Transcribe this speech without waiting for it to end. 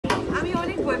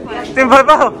তুমি ভয়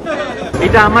পাও?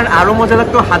 এটা আমার আরো মজা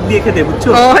লাগতো হাত দিয়ে খেতে, বুঝছো?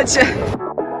 ও আচ্ছা।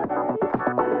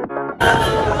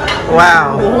 ওয়াও,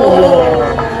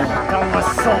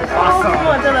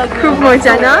 খুব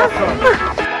মজা না?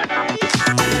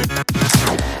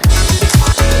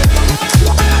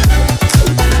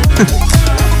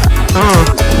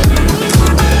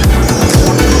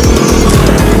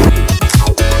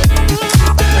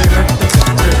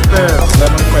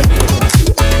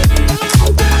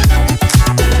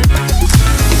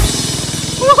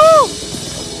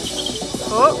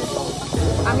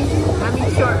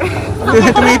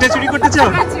 তুমি এটা চুরি করতে চাও?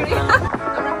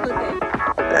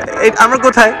 আমরা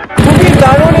কোথায়? খুবই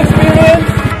দারুণ এক্সপেরিয়েন্স।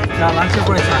 যা লাঞ্চে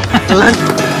করেছে।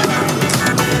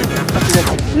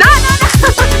 না না না,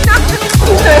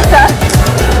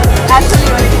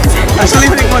 আসলে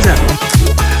অনেক মজা।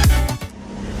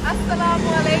 আসসালামু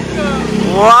আলাইকুম।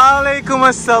 ওয়ালাইকুম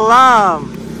আসসালাম।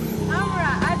 আমরা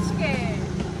আজকে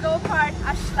গোকার্ট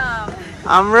আসলাম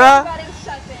আমরা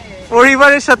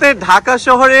পরিবারের সাথে ঢাকা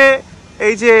শহরে।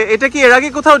 এই যে এটা কি এর আগে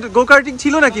কোথাও গোকার্টিং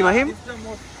ছিল নাকি মাহিম?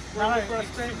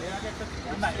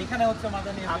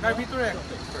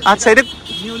 আচ্ছা,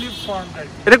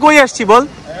 এটা কই আসছি বল?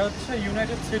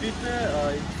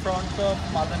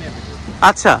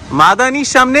 আচ্ছা, মাদানির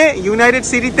সামনে ইউনাইটেড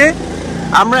সিটিতে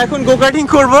আমরা এখন গোকার্টিং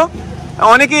করব।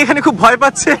 অনেকে এখানে খুব ভয়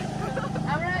পাচ্ছে।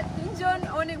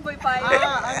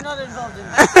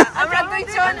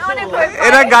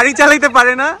 এরা গাড়ি চালাইতে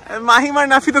পারে না, মাহিম আর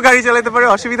নাফি তো গাড়ি চালাতে পারে,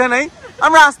 অসুবিধা নাই,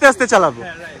 আমরা আস্তে আস্তে চালাবো।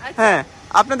 হ্যাঁ,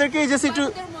 আপনাদেরকে এই যে একটু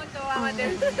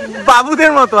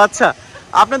বাবুদের মতো। আচ্ছা,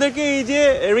 আপনাদেরকে এই যে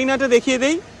এরিনাটা দেখিয়ে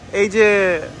দেই। এই যে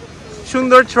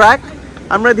সুন্দর ট্র্যাক,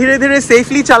 আমরা ধীরে ধীরে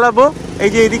সেফলি চালাবো। এই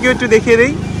যে এদিকেও একটু দেখিয়ে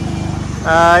দেই।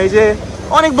 এই যে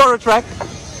অনেক বড় ট্র্যাক,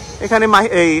 এখানে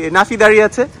এই নাফি দাঁড়িয়ে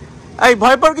আছে। এই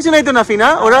ভয় পাওয়ার কিছু নাই তো নাফি? না,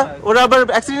 ওরা আবার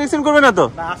অ্যাক্সিডেন্ট করবে না তো?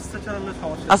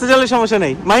 আস্তে চালালে সমস্যা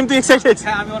নেই। মাহিম, তুই এক্সাইটেড?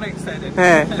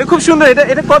 হ্যাঁ, এটা খুব সুন্দর।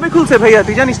 এটা কবে খুলছে ভাইয়া,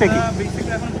 তুই জানিস নাকি?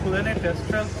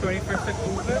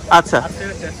 আচ্ছা,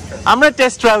 আমরা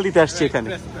টেস্ট ট্রায়াল দিতে আসছি এখানে।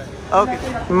 ওকে,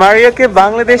 মারিয়াকে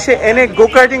বাংলাদেশে এনে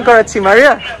গোকার্টিং করাচ্ছি।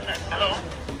 মারিয়া,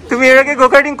 তুমি এর আগে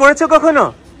গোকার্টিং করেছো কখনো?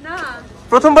 না,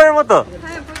 প্রথমবারের মতো?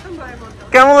 হ্যাঁ, প্রথমবারের মতো।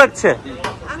 কেমন লাগছে?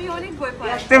 আমি অনেক ভয় পাই।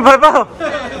 তুমি ভয় পাও?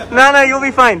 না না, you'll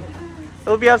be fine,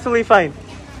 you'll be absolutely fine.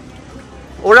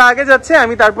 ওরা আগে যাচ্ছে,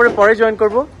 আমি তারপরে পরে জয়েন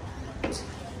করব।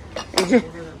 এই যে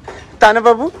তানা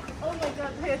বাবু,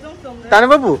 তানা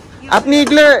বাবু, আপনি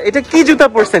এটা কি জুতা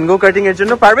পরছেন গোকার্টিং এর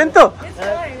জন্য? পারবেন তো?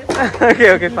 Okay,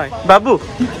 okay, fine. Babu,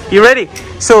 you ready?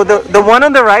 So the one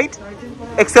on the right,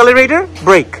 accelerator,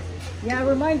 brake. Yeah,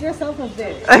 remind yourself of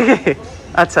this. Okay,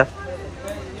 acha.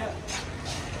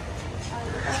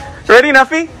 Ready,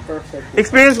 Nafi? Perfect.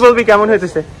 Experience will be kemon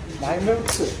hoyteche?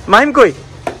 Mahim koi?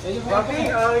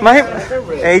 Mahim,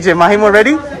 ei je Mahim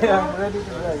ready? Yeah, I'm ready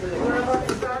to ride.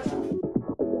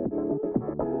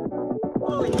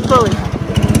 Slowly.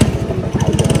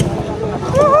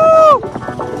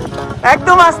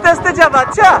 একদম আস্তে আস্তে যা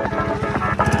বাচ্চা।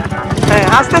 হ্যাঁ,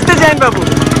 আস্তে আস্তে যান বাবু।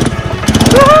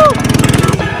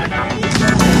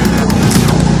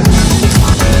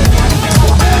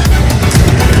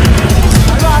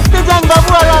 আস্তে যান বাবু,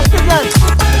 আর আস্তে যান।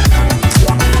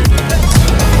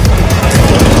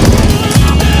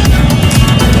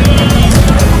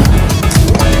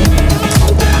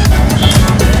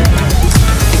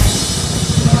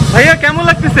 ভাইয়া কেমন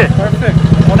লাগতেছে? পারফেক্ট,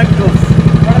 অনেক জোস।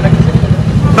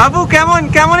 বাবু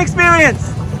কেমন এক্সপেরিয়েন্স?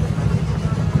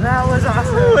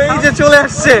 এই যে চলে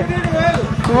আসছে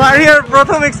মারিয়ার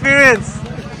প্রথম এক্সপেরিয়েন্স।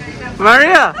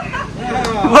 মারিয়া,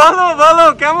 বলো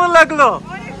কেমন লাগলো?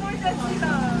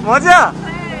 মজা?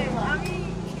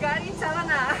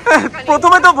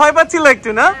 প্রথমে তো ভয় পাচ্ছিল একটু,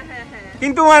 না?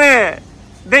 কিন্তু মানে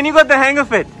then you got the hang of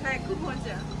it.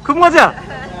 খুব মজা।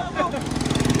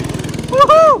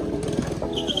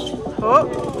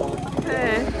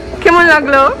 কেমন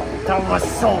লাগলো? That was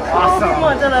so awesome.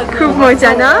 খুব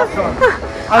মজা না?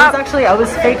 I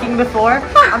was faking before.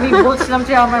 আমি বলছিলাম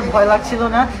যে আমার ভয় লাগছিল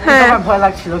না, কিন্তু আমার ভয়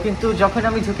লাগছিল, কিন্তু যখন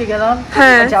আমি ঢুকে গেলাম,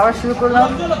 যাওয়া শুরু করলাম,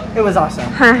 it was awesome.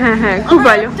 হ্যাঁ, খুব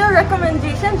ভালো। একটা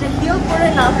রেকমেন্ডেশন যে হিল পরে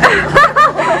না।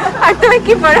 আর তুমি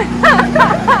কি পরে?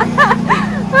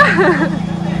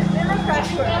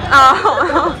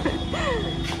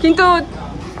 কিন্তু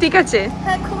ঠিক আছে।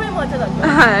 হ্যাঁ, খুবই মজা লাগলো।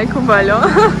 হ্যাঁ, খুব ভালো।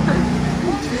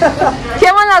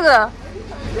 কেমন লাগলো?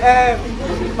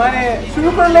 মানে শুরু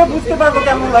করলে বুঝতে পারবো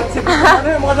কেমন লাগছে,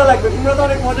 মজা লাগবে। তোমরা তো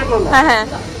অনেক মজা করলে। হ্যাঁ।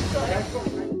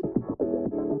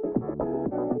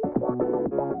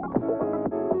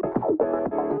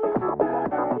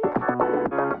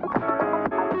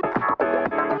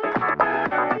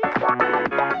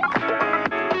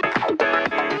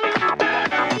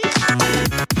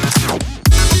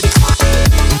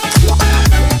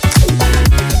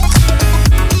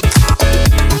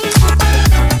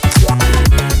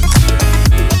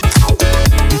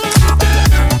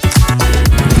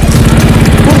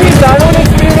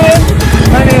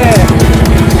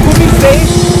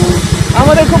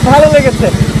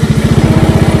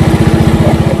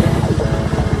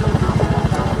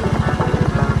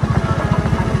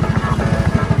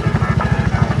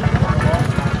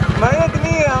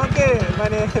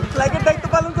 মানে ফ্ল্যাগের দায়িত্ব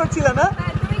পালন করছিল না?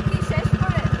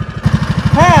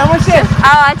 হ্যাঁ আমার শেষ।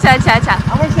 আচ্ছা আচ্ছা আচ্ছা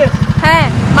আমার শেষ। হ্যাঁ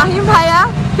মাহিম ভাইয়া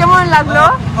কেমন লাগলো?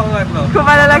 ভালো লাগলো, খুব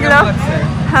ভালো লাগলো।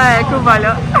 হ্যাঁ খুব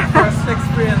ভালো। First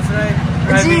experience right?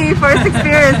 জি ফার্স্ট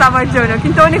এক্সপেরিয়েন্স আমার জন্য,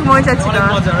 কিন্তু অনেক মজা ছিল।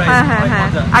 হ্যাঁ হ্যাঁ হ্যাঁ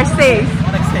আর সেফ।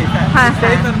 অনেক সেফ। হ্যাঁ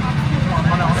হ্যাঁ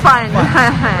ফান।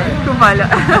 হ্যাঁ হ্যাঁ খুব ভালো।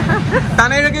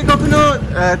 তানা এর আগে কখনো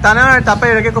তানা আর তাপা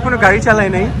এর আগে কখনো গাড়ি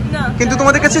চালায় নাই, কিন্তু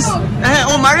তোমাদের কাছে হ্যাঁ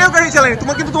ও মারিও গাড়ি চালায়নি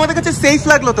তোমার, কিন্তু তোমাদের কাছে সেফ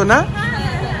লাগলো তো না?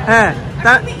 হ্যাঁ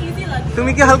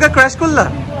তুমি কি হালকা ক্র্যাশ করলা?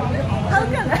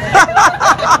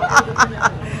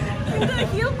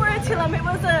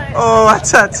 ও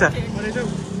আচ্ছা আচ্ছা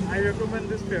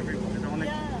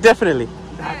ডেফিনেটলি।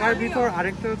 ঢাকার ভিতর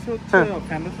আরেকটা হচ্ছে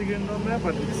fantasy kingdom,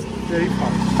 but it's very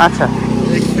fun. আচ্ছা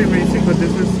extreme racing, but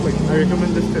this is like I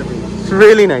recommend this to everyone.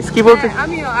 Really nice. কি বলতে?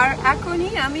 আমিও আর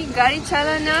এখনই আমি গাড়ি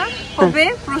চালানো হবে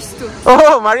প্রস্তুত। ও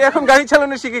মারিয়া এখন গাড়ি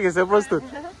চালানো শিখে গেছে, প্রস্তুত।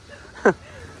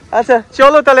 আচ্ছা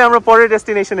চলো তাহলে আমরা পরের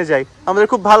ডেস্টিনেশনে যাই, আমাদের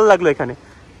খুব ভালো লাগলো এখানে।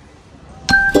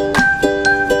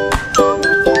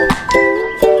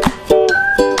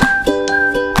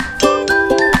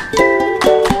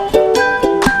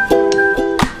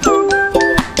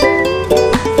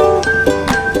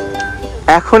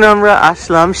 এখন আমরা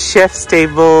আসলাম শেফ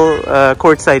স্টেবল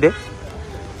কোর্ট সাইডে।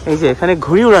 এই যে এখানে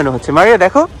ঘুড়ি উড়ানো হচ্ছে। মারিয়া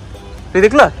দেখো, তুই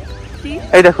দেখলা?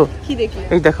 এই দেখো, কি দেখি?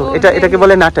 এই দেখো, এটাকে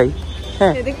বলে নাটাই।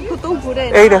 হ্যাঁ দেখি কত ঘুরে।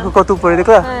 এই দেখো কত উপরে,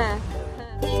 দেখলা? হ্যাঁ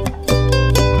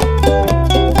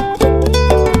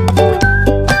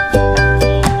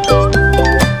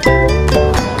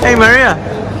এই মারিয়া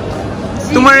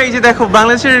তোমার এই যে দেখো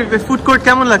বাংলাদেশের ফুড কোর্ট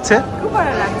কেমন লাগছে? খুব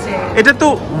ভালো লাগছে। এটা তো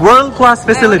ওয়ার্ল্ড ক্লাস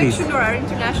ফ্যাসিলিটিস,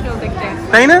 ইন্টারন্যাশনাল দেখতে।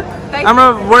 তাই না? আমরা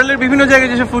ওয়ার্ল্ডের বিভিন্ন জায়গায়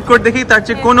যেসব ফুড কোর্ট দেখি তার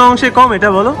চেয়ে কোনো অংশে কম এটা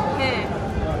বলো? হ্যাঁ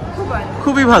খুব ভালো,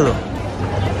 খুবই ভালো।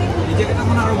 এই জায়গাটা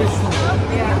মনে আরো বেশি সুন্দর।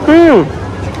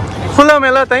 খোলা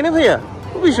মেলা, তাই না ভাইয়া?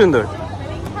 খুবই সুন্দর।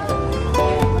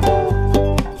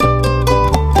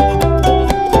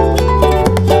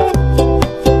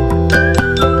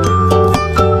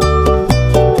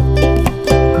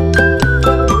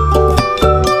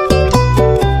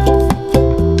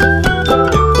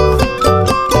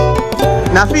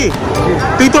 নাফি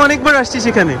তুই তো অনেকবার আসছিস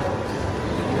এখানে,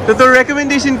 তো তোর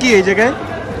রেকমেন্ডেশন কি এই জায়গায়?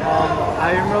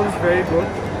 I ML is very good.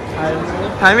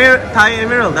 Thai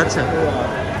emerald. আচ্ছা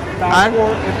আর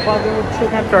এরপরে হচ্ছে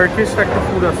এখানে টার্কিশ একটা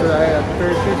ফুড আছে,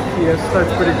 Turkish fiesta,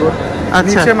 it's very good.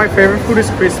 আচ্ছা নিচে my favourite food is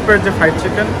CRISPR, যে ফ্রাইড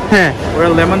চিকেন। হ্যাঁ ওর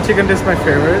lemon chicken is my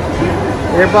favourite.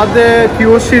 এর বাদে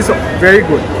কিওশি ইজ ভেরি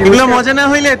গুড। এগুলো মজা না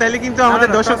হইলে তাহলে কিন্তু আমাদের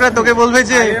দর্শকরা তোকে বলবে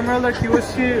যে ML R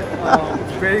Kiyoshi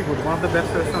very good, one of the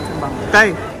best restaurants in Bangladesh. তাই।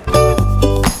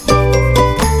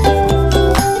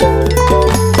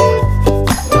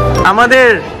 আমাদের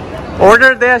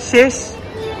অর্ডার দেয়া শেষ,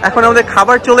 এখন আমাদের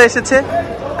খাবার চলে এসেছে।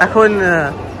 এখন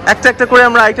একটা একটা করে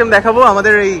আমরা আইটেম দেখাবো।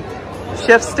 আমাদের এই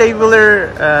শেফ স্টেবলের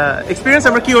এক্সপিরিয়েন্স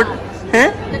আমরা কি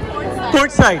হ্যাঁ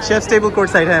court side, chef stable court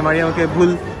side. হ্যাঁ মারিয়া আমাকে ভুল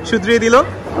শুধরিয়ে দিল।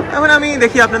 এখন আমি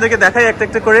দেখি আপনাদেরকে দেখাই একটা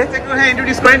একটা করে। হ্যাঁ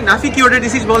ইন্ট্রোডিউস করেন। নাফি কি অর্ডার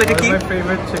দিছিস বল, এটা কি? My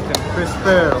favourite chicken,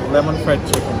 CRISPR lemon fried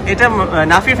chicken. এটা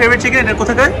নাফির ফেভারিট চিকেন। এটা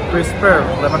কোথাকার? CRISPR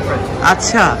lemon fried chicken.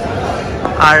 আচ্ছা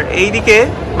আর এইদিকে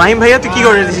মাহিম ভাইয়া তুই কি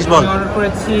অর্ডার দিছিস বল? অর্ডার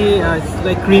করেছি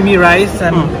like creamy rice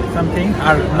and something,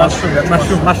 R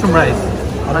mushroom rice.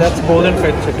 That's golden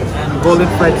fried chicken.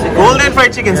 Golden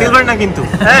fried chicken, silver না কিন্তু।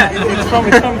 হ্যাঁ It's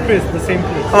from Chris, the same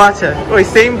place. ও আচ্ছা ওই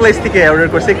সেম প্লেস থেকে অর্ডার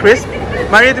করছে ক্রিস্প।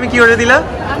 মারিয়া তুমি কি অর্ডার দিলা?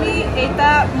 আমি এটা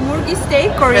মুরগি স্টেক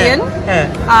কোরিয়ান, হ্যাঁ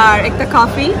আর একটা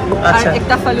কফি, আর আচ্ছা।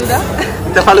 একটা ফালুদা।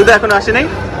 এটা ফালুদা এখনো আসে নাই।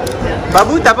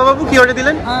 বাবু তাপা বাবু কি অর্ডার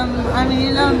দিলেন? আমি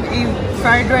নিলাম a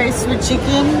fried rice with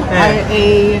chicken হ্যাঁ। আর a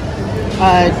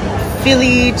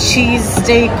Philly cheese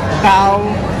steak bao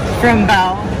from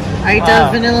bao. আর এটা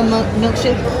vanilla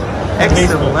milkshake.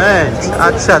 এক্সেলেন্ট।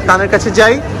 আচ্ছা তানের কাছে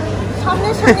যাই। সামনে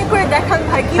সামনে করে দেখান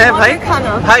ভাই কি হ্যাঁ ভাই, মজার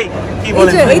খানা। ভাই কি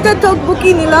বলেন? এই যে এইটা টকবুকি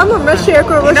নিলাম, আমরা শেয়ার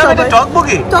করব এটা সবাই।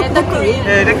 টকবুকি। টকবুকি।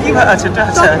 এটা কি আচ্ছা এটা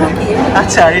আচ্ছা টকবুকি।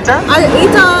 আচ্ছা আর এটা আর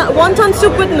এইটা ওয়ান্টন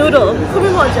স্যুপ উইথ নুডল,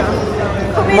 খুবই মজা।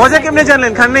 মজা কেমনে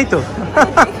জানলেন? খান নাই তো?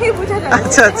 দেখেই বোঝা যায়।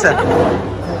 আচ্ছা আচ্ছা।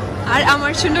 আর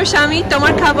আমার সুন্দর স্বামী,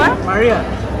 তোমার খাবার? মারিয়া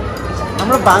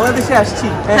আমরা বাংলাদেশে আসছি,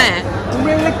 হ্যাঁ তুমি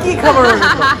এগুলো কি খাবার order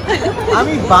করো?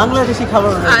 আমি বাংলাদেশি খাবার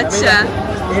order করি। আচ্ছা।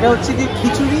 এটা হচ্ছে কি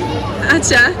খিচুড়ি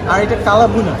আচ্ছা আর এটা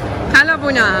কালাভুনা,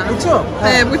 খালাবোনা। বুঝছো?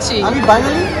 হ্যাঁ বুঝছি। আমি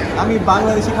বাঙালি, আমি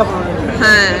বাংলাদেশি খাবার order করি।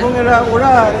 হ্যাঁ। এবং এটা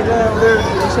ওদের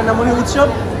দেশের নাম মনে উৎসব,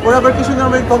 ওরা আবার কি সুন্দর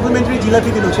আমাকে কমপ্লিমেন্টারি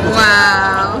জিলাপি দিল ছিল।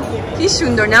 ওয়াও কি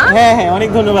সুন্দর না? হ্যাঁ হ্যাঁ অনেক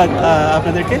ধন্যবাদ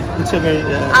আপনাদেরকে উৎসবের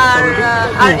আর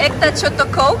হ্যাঁ। একটা ছোট্ট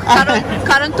কোক,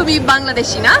 কারণ তুমি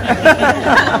বাংলাদেশি না?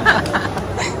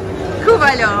 খুব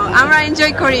ভালো, আমরা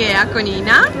এনজয় করি এখনই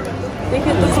না?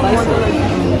 দেখে তো খুব মজা লাগে।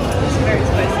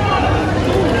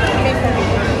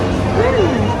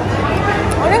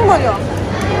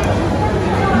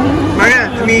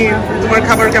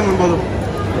 কেমন বলো?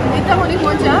 এটা অনেক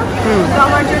মজা, তো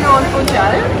আমার জন্য অল্প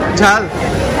ঝাল। ঝাল?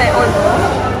 হ্যাঁ অল্প।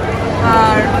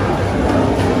 আর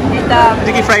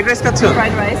এটা কি ফ্রাইড রাইস খাচ্ছ?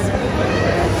 ফ্রাইড রাইস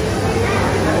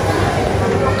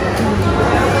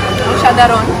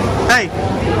অসাধারণ। তাই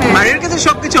মারিয়ার কাছে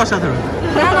সবকিছু অসাধারণ।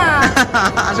 না না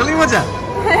আসলেই মজা।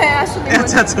 হ্যাঁ আসলে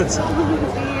আচ্ছা আচ্ছা আচ্ছা।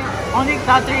 অনেক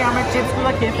তাড়াতাড়ি আমার চিপস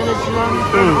গুলো খেয়ে ফেলেছিলাম,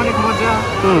 অনেক মজা।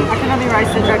 এখন আমি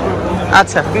রাইসে ট্রাই করবো।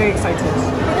 আচ্ছা, ভেরি এক্সাইটেড।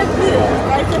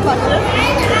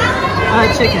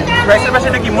 চিকেন রাইসের পাশে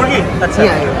নাকি মুরগি? আচ্ছা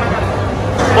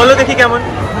বলো দেখি কেমন।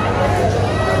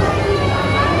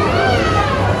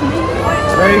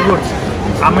 Very good.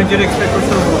 আমি যেটা এক্সপেক্ট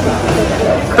করছিলাম।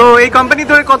 তো এই কোম্পানি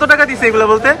তোর কত টাকা দিছে এগুলো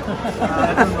বলতে? I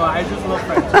don't know. I just love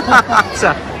fried. আচ্ছা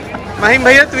মাহিম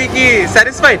ভাইয়া, তুই কি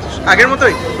স্যাটিসফাইড আগের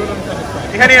মতোই?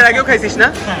 এখানে এর আগেও খাইছিস না?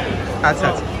 আচ্ছা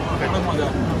আচ্ছা।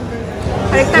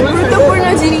 আরেকটা গুরুত্বপূর্ণ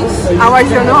জিনিস আমার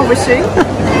জন্য অবশ্যই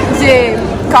যে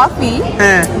কফি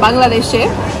হ্যাঁ বাংলাদেশে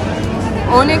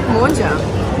অনেক মজা,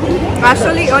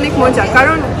 আসলে অনেক মজা।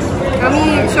 কারণ আমি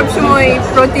সবসময়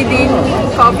প্রতিদিন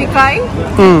কফি খাই,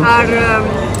 আর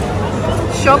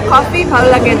সব কফি ভালো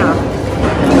লাগে না,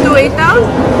 কিন্তু এটা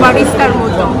বারিস্তার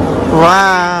মতো।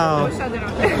 ওয়াও,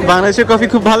 অসাধারণ। বাংলাদেশের কফি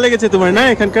খুব ভালো লেগেছে তোমার না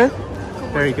এখানকার?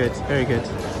 Very good very good.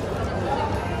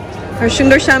 আর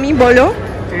সুন্দর স্বামী বলো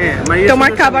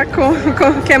তোমার খাবার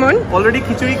কেমন? অলরেডি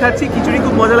খিচুড়ি খাচ্ছি, খিচুড়ি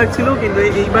খুব মজা লাগছিল, কিন্তু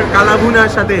এইবার কালা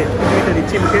ভুনার সাথে খিচুড়িটা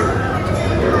দিচ্ছি মুখে।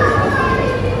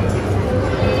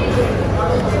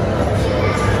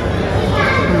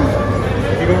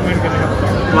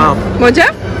 ওয়াও মজা?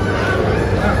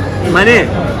 মানে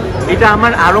এটা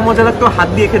আমার আরো মজা লাগতো হাত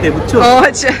দিয়ে খেতে, বুঝছো? ও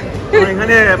আচ্ছা।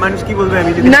 এখানে মানুষ কি বলবে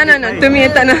আমি যদি না না না, তুমি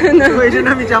এটা না না, এই জন্য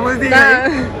আমি চামচ দিয়ে খাই,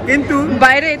 কিন্তু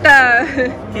বাইরে এটা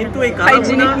কিন্তু এই কালা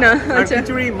হাইজিনিক ভুনা না। আর আচ্ছা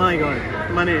খিচুড়ি, মাই গড,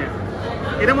 মানে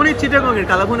এটা মনে হয় চিটাগংয়ের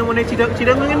কালা ভুনা, মনে হয়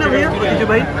চিটাগংয়ের না ভাইয়া কিছু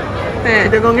ভাই? হ্যাঁ,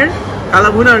 চিটাগংয়ের কালা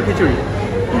ভুনা আর খিচুড়ি।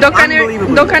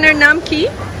 দোকানের নাম কি?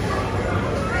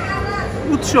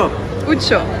 উৎসব।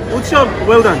 উৎসব,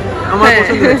 ওয়েল ডান, আমার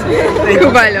পছন্দ হয়েছে।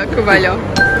 খুব ভালো খুব ভালো।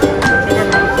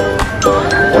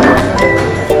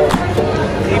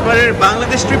 এবারের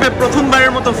বাংলাদেশ ট্রিপে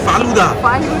প্রথমবারের মতো ফালুদা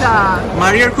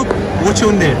মারিয়ার খুব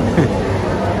পছন্দের।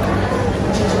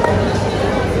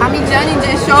 আমি জানি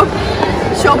যে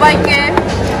সবাইকে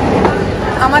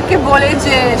আমাকে বলে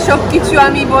যে সব কিছু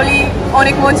আমি বলি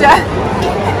অনেক মজা,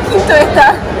 কিন্তু এটা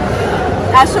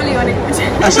আসলে অনেক মজা।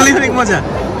 আসলে অনেক মজা।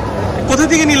 কোথা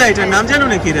থেকে নিলা এটার নাম জানো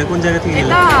নাকি? এটা কোন জায়গা থেকে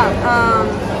নিলা?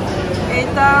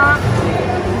 এটা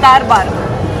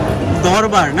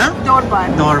দরবার না?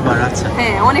 দরবার, আচ্ছা।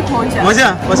 হ্যাঁ অনেক মজা।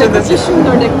 পছন্দ হচ্ছে?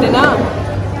 সুন্দর দেখতে না?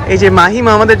 এই যে মাহিম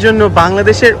আমাদের জন্য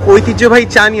বাংলাদেশের ঐতিহ্যবাহী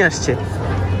চা নিয়ে আসছে।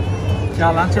 চা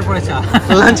লাঞ্চের পরে চা।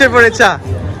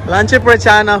 লাঞ্চের পরে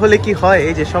চা না হলে কি হয়?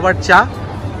 এই যে সবার চা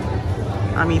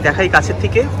আমি দেখাই কাছের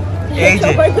থেকে, এই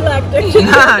যে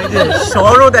না, এই যে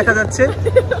শহরও দেখা যাচ্ছে।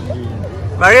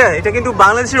 মারিয়া, এটা কিন্তু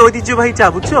বাংলাদেশের ঐতিহ্যবাহী চা,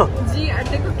 বুঝছো? জি, আর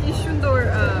দেখো কি সুন্দর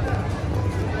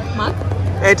মাছ।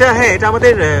 এটা হ্যাঁ, এটা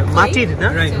আমাদের মাটির না,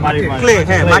 ক্লে,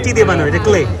 হ্যাঁ মাটি দিয়ে বানানো, এটা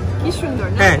ক্লে। কি সুন্দর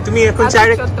না? হ্যাঁ, তুমি এখন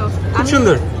চায়ের খুব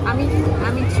সুন্দর। আমি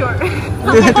চোর।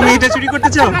 তুমি এটা চুরি করতে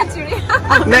চাও?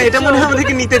 না, এটা মনে হয়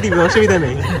আমাদেরকে নিতে দিবে, অসুবিধা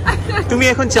নেই। তুমি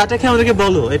এখন চাটা খেয়ে আমাদেরকে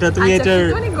বলো, এটা তুমি এটার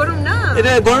গরম না?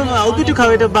 এটা গরম, অল্প একটু খাও,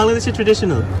 এটা বাংলাদেশের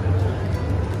ট্রেডিশনাল।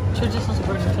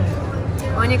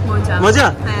 অনেক মজা। মজা?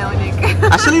 হ্যাঁ অনেক।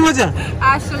 আসলেই মজা?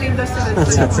 আসলেই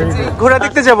আচ্ছা আচ্ছা। ঘোড়া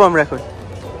দেখতে যাবো আমরা এখন।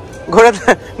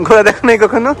 ঘোড়া দেখো নাই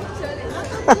কখনো?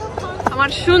 আমার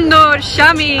সুন্দর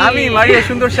স্বামী। আমি মারিয়া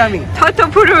সুন্দর স্বামী। তথ্য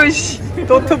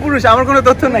পুরুষ, আমার কোনো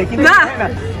তথ্য নাই, কিন্তু না,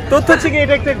 তথ্য হচ্ছে কি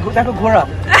এটা একটা দেখো ঘোড়া।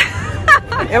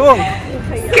 এবং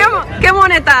কেমন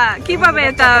এটা, কিভাবে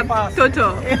এটা তথ্য?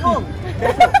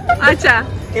 আচ্ছা,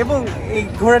 এবং এই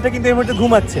ঘোড়াটা কিন্তু এর মধ্যে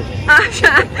ঘুমাচ্ছে।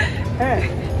 আচ্ছা, হ্যাঁ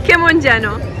কেমন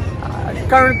জানো?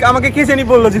 কারণ আমাকে কে জানি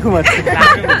বললো যে ঘুমাচ্ছে।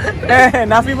 হ্যাঁ,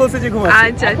 নাফি বলছে যে ঘুমাচ্ছে।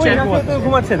 আচ্ছা আচ্ছা,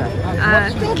 ঘুমাচ্ছে না।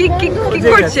 কি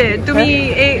করছে? তুমি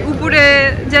এই উপরে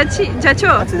যাচ্ছ?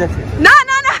 আচ্ছা, যাচ্ছি। না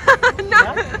না না না।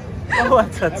 ও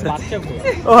আচ্ছা আচ্ছা,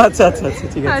 ও আচ্ছা আচ্ছা আচ্ছা,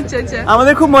 ঠিক আছে। আচ্ছা আচ্ছা,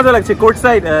 আমাদের খুব মজা লাগছে court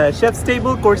side, chefs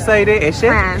table court সাইডে এসে।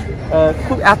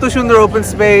 খুব এত সুন্দর ওপেন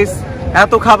স্পেস,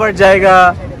 এত খাবার জায়গা,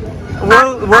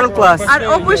 ওয়ার্ল্ড ক্লাস। আর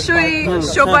অবশ্যই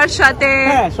সবার সাথে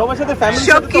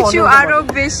সবকিছু আরো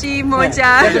বেশি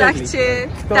মজা লাগছে,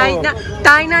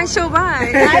 তাই না সবাই?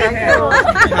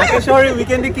 ঢাকা শহরে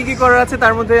উইকেন্ডে কি কি করার আছে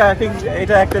তার মধ্যে আই থিংক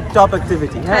এটা একটা টপ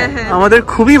অ্যাক্টিভিটি। হ্যাঁ, আমাদের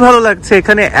খুবই ভালো লাগছে,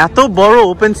 এখানে এত বড়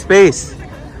ওপেন স্পেস।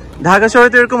 ঢাকা শহরে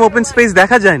তো এরকম ওপেন স্পেস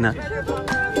দেখা যায় না,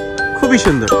 খুবই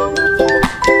সুন্দর।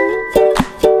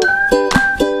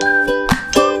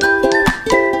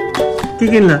 কি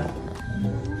কিনলা?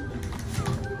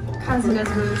 কাজী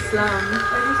নজরুল ইসলাম।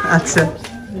 আচ্ছা,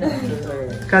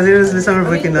 কাজী নজরুল ইসলামের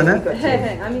বই কিনা না? হ্যাঁ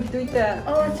হ্যাঁ, আমি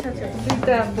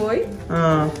দুইটা বই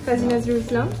কাজী নজরুল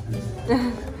ইসলাম।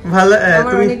 ভালো, আমার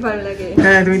তুমি অনেক ভালো লাগে।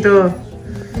 হ্যাঁ তুমি তো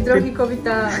বিদ্রোহী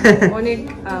কবিতা, অনেক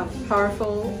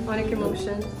পাওয়ারফুল, অনেক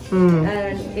ইমোশন,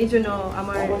 এই জন্য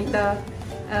আমার এটা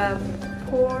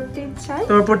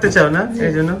পড়তে চাও না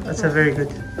এই জন্য? আচ্ছা, ভেরি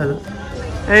গুড, ভালো।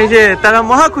 এই যে তারা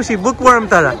মহা খুশি, বুক ওয়ার্ম,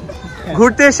 তারা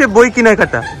ঘুরতে এসে বই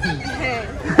কেনাকাটা।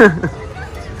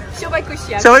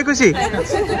 সবাই খুশি?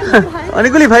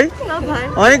 অনেকগুলি ভাই,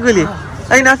 অনেকগুলি।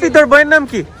 এই নাফি, তোর বইয়ের নাম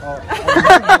কি?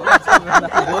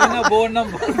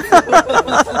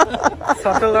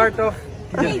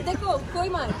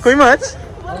 কই মাছ?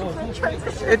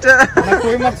 এটা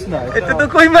কই মাছ না, এটা তো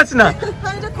কই মাছ না,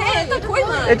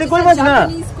 এটা কই মাছ না,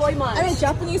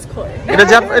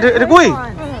 এটা কই?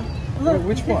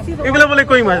 এগুলো বলে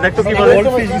কই মাছ, দেখো কি বলে।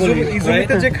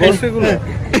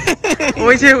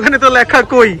 ওই যে ওখানে তো লেখা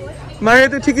কই। মারিয়া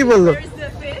তো ঠিকই বললো,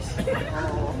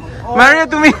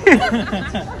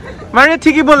 মারিয়া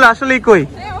ঠিকই বললো, আসলেই কই,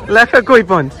 লেখা কই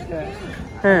পঞ্চ।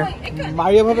 হ্যাঁ,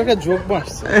 মারিয়া ভাবে একটা জোক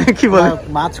মারছে, কি বলে?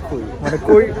 মাছ কই, মানে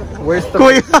কই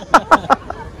কই।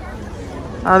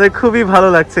 আমাদের খুবই ভালো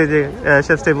লাগছে যে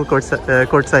শেফস টেবল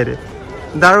কোর্ট সাইডে,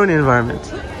 দারুণ এনভায়রনমেন্ট।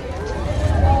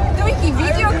 তুমি কি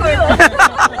ভিডিও করো?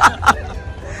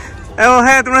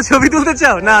 হ্যাঁ, তোমরা ছবি তুলতে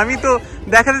চাও না? আমি তো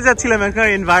দেখাতে যাচ্ছিলাম এখানে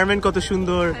এনভায়রনমেন্ট কত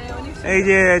সুন্দর, এই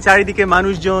যে চারিদিকে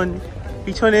মানুষজন,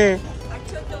 পিছনে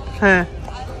হ্যাঁ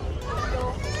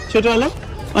ছোট আলো,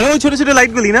 মানে ওই ছোট ছোট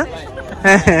লাইট গুলি না?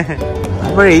 হ্যাঁ,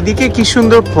 আবার এইদিকে কি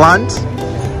সুন্দর প্লান্ট,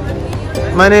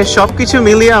 মানে সবকিছু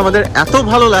মিলিয়ে আমাদের এত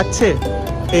ভালো লাগছে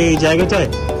এই জায়গাটায়।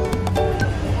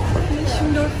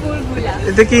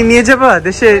 এটা কি নিয়ে যাবা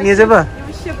দেশে, নিয়ে যাবা?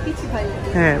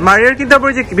 হ্যাঁ, মারিয়ার কিন্তু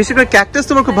তারপরে যে বিশেষ করে ক্যাকটাস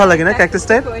তোমার খুব ভালো লাগে না? Cactus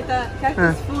type.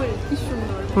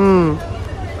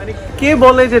 মানে কে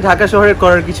বলে যে ঢাকা শহরে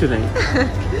করার কিছু নাই?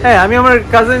 হ্যাঁ, আমি আমার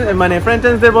কাজিন মানে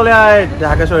ফ্রেন্ডসদের বলে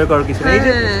ঢাকা শহরে করার কিছু নেই। এই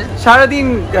যে সারাদিন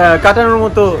কাটানোর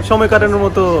মতো, সময় কাটানোর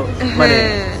মতো মানে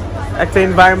একটা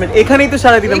এনভায়রনমেন্ট, এখানেই তো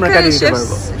সারাদিন আমরা কাটিয়ে দিতে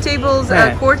পারবো। টেবলস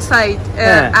কোর্ট সাইড,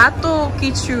 এত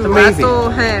কিছু, এত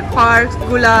পার্ক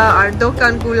গুলা আর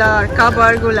দোকান গুলা আর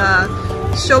খাবার গুলা,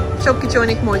 সবকিছু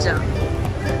অনেক মজা,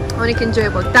 অনেক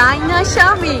এনজয়েবল, তাই না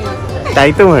স্বামী? তাই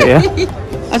তো মারিয়া।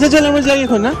 আচ্ছা চল আমরা যাই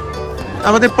এখন না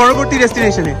আমাদের পরবর্তী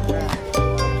ডেস্টিনেশনে।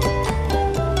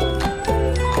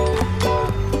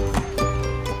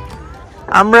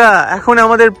 আমরা এখন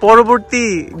আমাদের পরবর্তী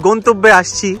গন্তব্যে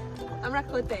আসছি।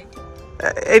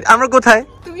 আমরা কোথায়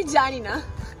তুমি জানি না?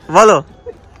 বলো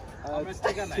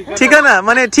ঠিকানা,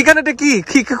 মানে ঠিকানাটা কি,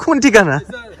 কোন ঠিকানা?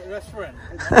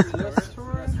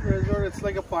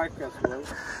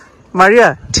 মারিয়া,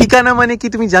 ঠিকানা মানে কি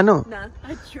তুমি জানো?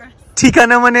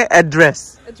 ঠিকানা মানে অ্যাড্রেস,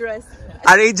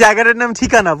 আর এই জায়গাটার নাম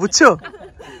ঠিকানা, বুঝছো?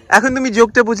 এখন তুমি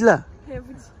যোগটা বুঝলা?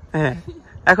 হ্যাঁ,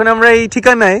 এখন আমরা এই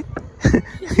ঠিকানায়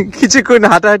কিছুক্ষণ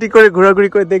হাঁটাহাঁটি করে ঘোরাঘুরি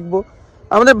করে দেখবো।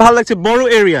 আমাদের ভালো লাগছে, বড়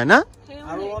এরিয়া না?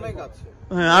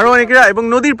 হ্যাঁ, আরো অনেক, এবং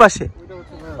নদীর পাশে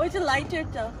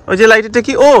ওই যে লাইটারটা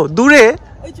কি, ও দূরে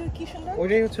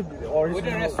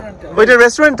ওইটা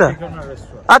রেস্টুরেন্টটা।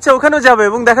 আচ্ছা, ওখানেও যাবে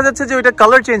এবং দেখা যাচ্ছে যে ওইটা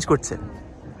কালার চেঞ্জ করছে,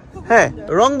 হ্যাঁ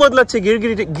রং বদলাচ্ছে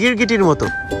গিরগিটির মতো।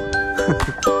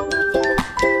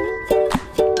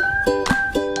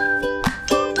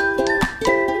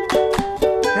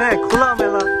 হ্যাঁ, খোলা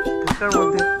মেলা ঢাকার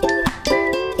মধ্যে।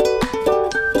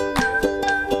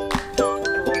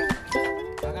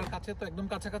 ঢাকার কাছে তো একদম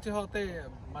কাছাকাছি হতে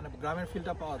মানে গ্রামের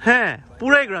ফিলটা পাওয়া যায়। হ্যাঁ,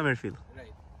 পুরাই গ্রামের ফিল।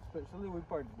 স্পেশালি ওই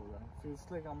পার্টগুলো ফিলস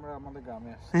লাইক আমরা আমাদের গ্রামে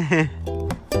আসছি।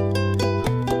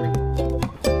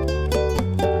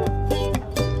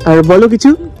 আর বলো কিছু।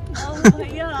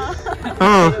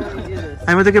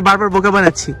 আমি ওদেরকে বারবার বোকা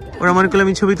বানাচ্ছি, ওরা মনে করলো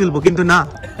আমি ছবি তুলবো, কিন্তু না,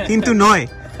 কিন্তু নয়।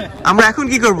 আমরা এখন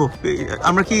কি করব?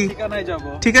 আমরা কি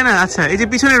ঠিকানা? আচ্ছা, এই যে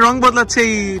পিছনে রং বদলাচ্ছে,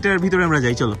 এইটার ভিতরে আমরা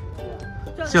যাই। চলো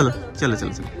চলো চলো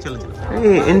চলো চলো চলো।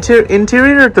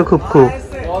 ইন্টেরিয়র তো খুব খুব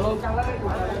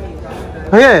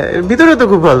ভাইয়া, ভিতরে তো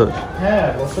খুব ভালো,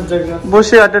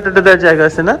 বসে আড্ডা টাড্ডা দেওয়ার জায়গা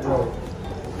আছে না?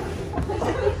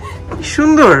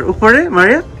 সুন্দর। উপরে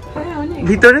মারিয়া,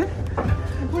 ভিতরে?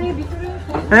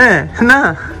 হ্যাঁ, না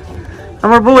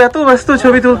আমার বউ এত ব্যস্ত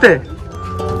ছবি তুলতে।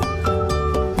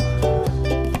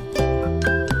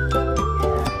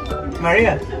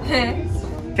 মারিয়া,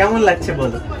 কেমন লাগছে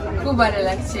বলো? খুব ভালো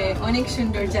লাগছে, অনেক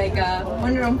সুন্দর জায়গা,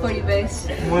 মনোরম পরিবেশ।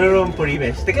 মনোরম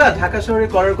পরিবেশ দেখলা, ঢাকা শহরে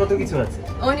করার কত কিছু আছে,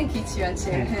 অনেক কিছু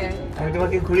আছে। হ্যাঁ, আমি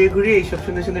তোমাকে ঘুরিয়ে ঘুরিয়ে এইসব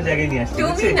সুন্দর সুন্দর জায়গায় নিয়ে আসছি।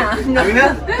 তুমি না, আমি না,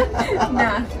 না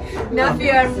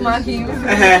নাফিয়ার মাহিম।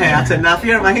 হ্যাঁ হ্যাঁ, আচ্ছা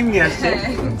নাফিয়ার মাহিম নিয়ে আসছে,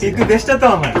 কিন্তু দেশটা তো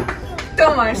আমার,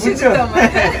 তোমার, শুধু তোমার।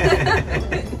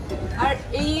 আর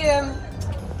এই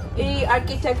এই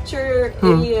আর্কিটেকচার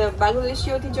এই বাংলাদেশী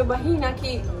ঐতিহ্যবাহী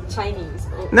নাকি চাইনিজ?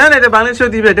 না না, এটা বাংলাদেশের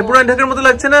ঐতিহ্য, এটা পুরান ঢাকার মতো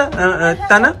লাগছে না?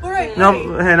 তা না?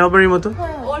 হ্যাঁ, নববাড়ির মতো।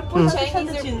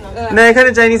 না, এখানে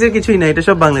চাইনিজের কিছুই নাই, এটা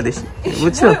সব বাংলাদেশি,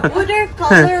 বুঝছো? ওদের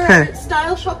কালার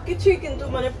স্টাইল সবকিছুই কিন্তু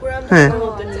মানে পুরান হ্যাঁ ঢাকার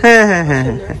মতো। হ্যাঁ হ্যাঁ হ্যাঁ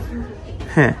হ্যাঁ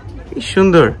হ্যাঁ, কি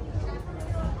সুন্দর।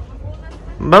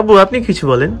 বাবু, আপনি কিছু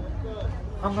বলেন।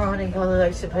 আমার অনেক ভালো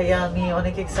লাগছে ভাইয়া, আমি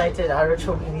অনেক এক্সাইটেড আরো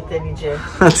ছবি নিতে নিজে।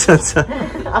 আচ্ছা আচ্ছা,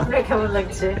 আপনার কেমন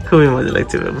লাগছে? খুবই মজা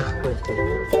লাগছে বাবু।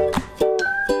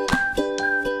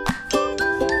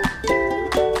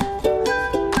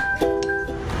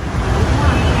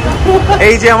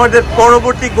 এই যে আমাদের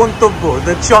পরবর্তী গন্তব্য,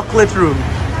 দ্য চকলেট রুম।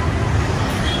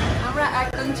 আমরা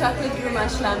একদম চকলেট রুম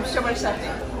আসলাম সবার সাথে।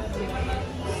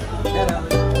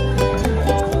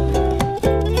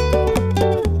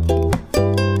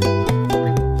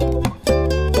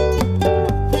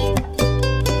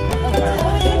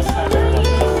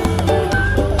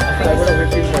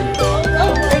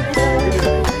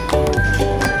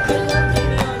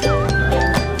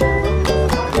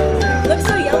 Looks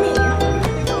so yummy.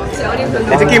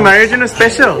 এটা কি মারিয়ার জন্য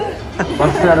স্পেশাল?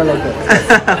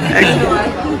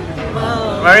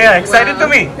 মারিয়া, এক্সাইটেড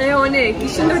তুমি? হ্যাঁ, অনেক কি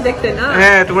সুন্দর দেখতে না?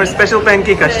 হ্যাঁ, তোমার স্পেশাল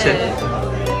প্যানকেক আসছে।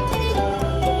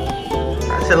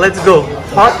 আচ্ছা, let's go.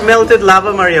 Hot melted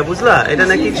lava মারিয়া, বুঝলা? এটা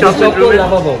নাকি চকলেট রুমের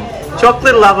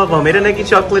চকলেট লাভা বম, এটা নাকি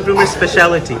চকলেট রুমের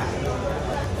স্পেশালিটি।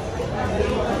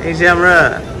 এই যে আমরা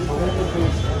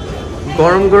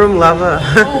গরম গরম লাভা।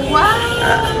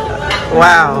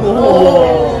 ওয়াও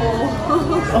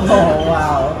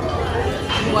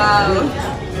ওয়াও,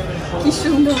 কি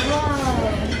সুন্দর।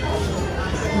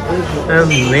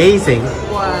 Amazing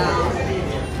wow,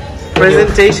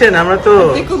 presentation. আমরা তো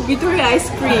দেখো ভিতরে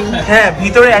আইসক্রিম। হ্যাঁ,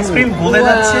 ভিতরে আইসক্রিম গলে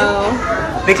যাচ্ছে।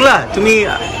 দেখলা তুমি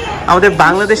আমাদের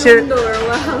বাংলাদেশের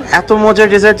এত মজার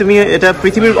ডেজার্ট? তুমি এটা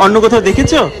পৃথিবীর অন্য কোথাও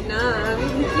দেখেছো? না, আমি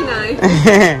দেখি নাই।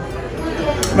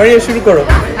 মারিয়া, শুরু করো।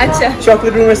 আচ্ছা,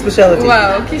 চকলেট রুমের স্পেশালিটি।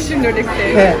 ওয়াও, কি সুন্দর দেখতে।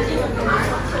 হ্যাঁ,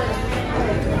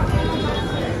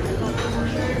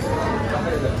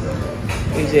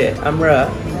 এই যে আমরা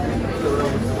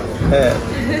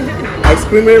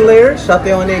আইসক্রিমের লেয়ার সাথে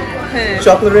অনেক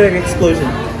চকলেটের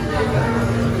এক্সপ্লোশন।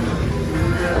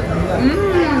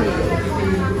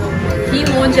 কি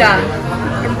মজা,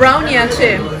 ব্রাউনি আছে,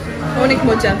 অনেক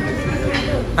মজা।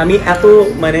 আমি এত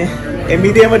মানে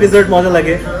এমনিতে আমার ডেজার্ট মজা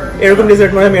লাগে, এরকম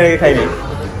ডেজার্ট মানে আমি আগে খাইনি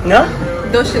না।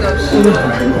 10 10।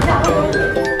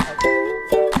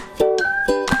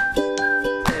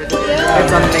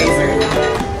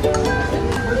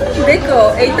 দেখো,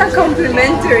 এটা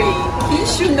কমপ্লিমেন্টারি, কি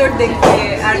সুন্দর দেখতে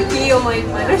আর কি অমায়িক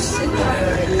মানুষ।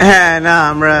 হ্যাঁ, না,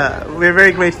 আমরা we're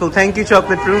very grateful. Thank you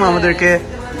chocolate room আমাদেরকে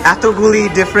এতগুলি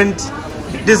ডিফারেন্ট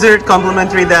ডেজার্ট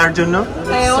কমপ্লিমেন্টারি দেওয়ার জন্য।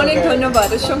 হ্যাঁ, অনেক ধন্যবাদ,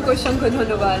 অসংখ্য অসংখ্য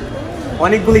ধন্যবাদ।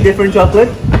 অনেকগুলি ডিফারেন্ট চকলেট,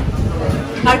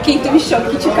 আর কি তুমি সব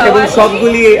কিছু এবং খাওয়া?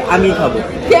 সবগুলি আমি খাবো।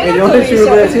 কেন এই জন্য তুমি শুরু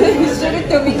করেছি।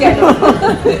 তুমি কেন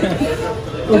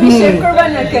তুমি শেয়ার করবা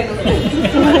না কেন?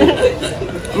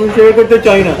 আমি শেয়ার করতে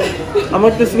চাই না,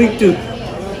 আমার তো সুইট টুথ।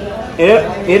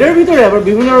 এর ভিতরে আবার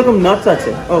বিভিন্ন রকম নাটস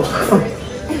আছে। ও,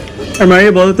 আর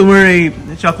মারিয়া, বলো তোমার এই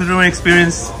চকলেট রুমের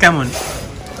এক্সপিরিয়েন্স কেমন?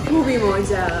 খুবই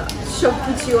মজা,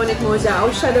 সবকিছু অনেক মজা,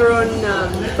 অসাধারণ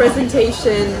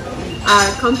প্রেজেন্টেশন আর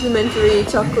কমপ্লিমেন্টারি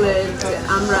চকলেট।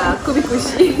 আমরা খুবই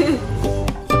খুশি।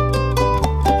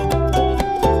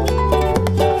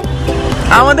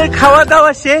 আমাদের খাওয়া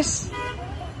দাওয়া শেষ,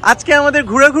 আজকে আমাদের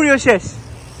ঘোরাঘুরিও শেষ।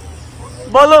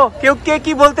 বলো, কেউ কে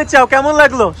কি বলতে চাও? কেমন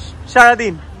লাগলো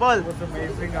সারাদিন? বল। It was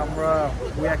amazing.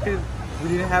 We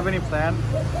didn't have any plan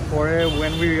for it.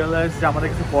 When we realized that আমাদের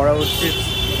কিছু করা উচিত,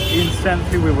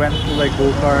 instantly we went to like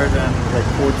go-kart and like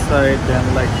Portside and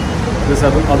like this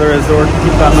other resort,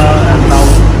 Kitana, and now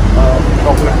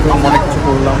chocolate room অনেক কিছু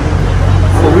করলাম.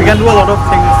 So we can do a lot of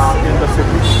things in the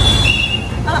city.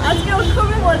 আজকে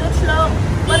খুবই মজা ছিল,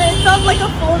 মানে it felt like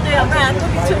a full day. আমরা এত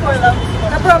কিছু করলাম,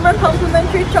 তারপর আমরা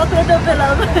কমপ্লিমেন্টারি চকলেটও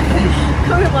পেলাম।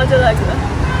 খুবই মজা লাগলো,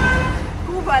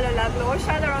 খুব ভালো লাগলো,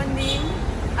 অসাধারণ দিন।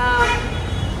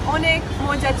 অনেক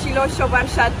মজা ছিল সবার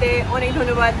সাথে। অনেক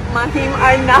ধন্যবাদ মাহিম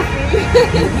আর নাফি,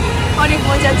 অনেক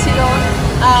মজা ছিল।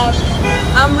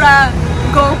 আমরা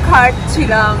গো কার্ট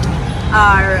ছিলাম,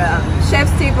 আর শেফ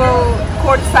টেবল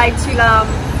কোর্ট সাইড ছিলাম,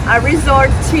 আর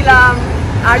রিসর্ট ছিলাম,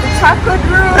 আর চকলেট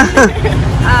রুম।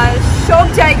 সব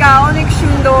জায়গা অনেক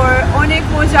সুন্দর, অনেক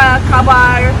মজা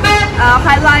খাবার।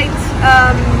 হাইলাইট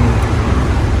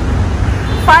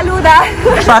ফালুদা।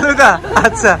 ফালুদা,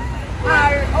 আচ্ছা।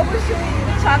 আর অবশ্যই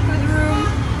চকলেট রুম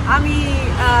আমি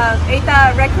এটা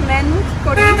রেকমেন্ড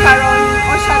করি, কারণ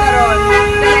অসাধারণ,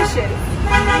 delicious।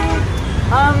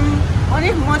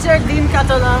 অনেক মজার দিন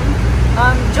কাটালাম।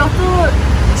 যত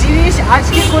জিনিস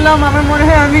আজকে করলাম আমার মনে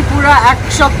হয় আমি পুরো এক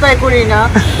সপ্তাহে করি না,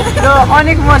 তো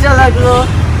অনেক মজা লাগলো।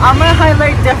 আমার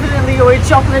হাইলাইট ডেফিনেটলি ওই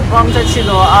চকলেট বমটা ছিল,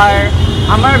 আর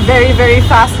আমার ভেরি ভেরি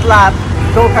ফাস্ট ল্যাপ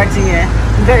গো কার্টিং এ,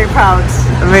 ভেরি প্রাউড।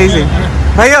 অ্যামেজিং।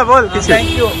 ভাইয়া বল কিছু।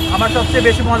 Thank you. আমার সবচেয়ে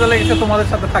বেশি মজা লেগেছে তোমাদের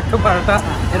সাথে থাকতে পারাটা,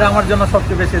 এটা আমার জন্য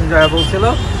সবচেয়ে বেশি এনজয়েবল ছিল।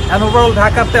 অ্যান্ড ওভারঅল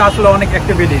ঢাকাতে আসলে অনেক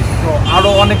অ্যাক্টিভিটিস, তো আরও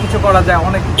অনেক কিছু করা যায়,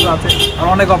 অনেক কিছু আছে, আর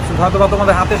অনেক অপশন। হয়তো বা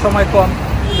তোমাদের হাতে সময় কম,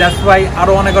 দ্যাটস ওয়াই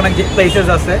আরও অনেক অনেক প্লেসেস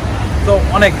আছে, তো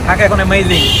অনেক। ঢাকা এখন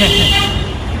অ্যামেজিং।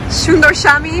 সুন্দর।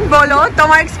 স্বামী বলো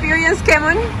তোমার এক্সপিরিয়েন্স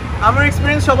কেমন? আমার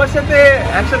এক্সপিরিয়েন্স সবার সাথে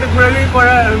একসাথে ঘোরাঘুরি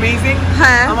করা অ্যামেজিং।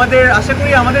 হ্যাঁ। আমাদের আশা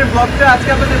করি আমাদের ব্লগটা আজকে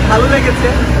আপনাদের ভালো লেগেছে।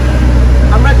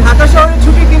 আমরা ঢাকা শহরে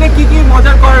ছুটির দিনে কি কি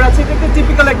মজা করার আছে, এটা একটা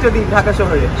টিপিক্যাল একটা দিন ঢাকা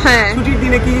শহরে। হ্যাঁ। ছুটির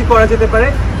দিনে কি কি করা যেতে পারে,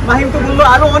 মাহিম তো বললো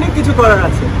আরো অনেক কিছু করার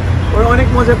আছে, ওরা অনেক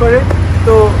মজা করে।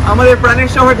 তো আমাদের প্রাণের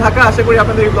শহর ঢাকা, আশা করি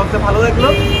আপনাদের এই ব্লগটা ভালো লাগলো।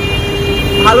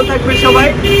 ভালো থাকবেন সবাই,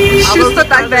 সুস্থ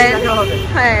থাকবেন। দেখা হবে।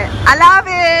 হ্যাঁ, আল্লাহ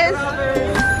হাফেজ।